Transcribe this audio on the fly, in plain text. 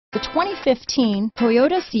The 2015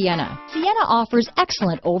 Toyota Sienna. Sienna offers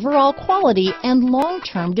excellent overall quality and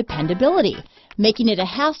long-term dependability, making it a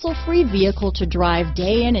hassle-free vehicle to drive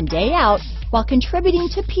day in and day out while contributing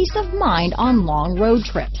to peace of mind on long road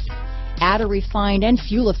trips. Add a refined and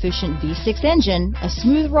fuel-efficient V6 engine, a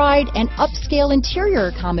smooth ride, and upscale interior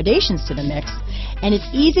accommodations to the mix, and it's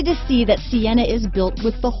easy to see that Sienna is built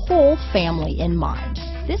with the whole family in mind.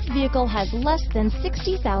 This vehicle has less than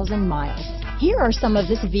 60,000 miles. Here are some of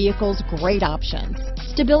this vehicle's great options: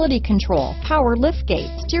 stability control, power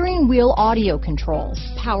liftgate, steering wheel audio controls,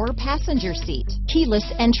 power passenger seat, keyless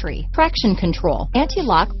entry, traction control,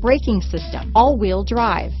 anti-lock braking system, all-wheel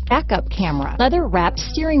drive, backup camera, leather-wrapped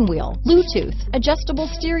steering wheel, Bluetooth, adjustable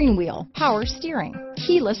steering wheel, power steering,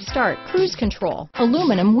 keyless start, cruise control,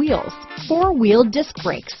 aluminum wheels, four-wheel disc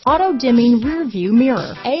brakes, auto-dimming rear-view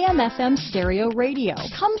mirror, AM/FM stereo radio.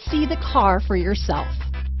 Come see the car for yourself.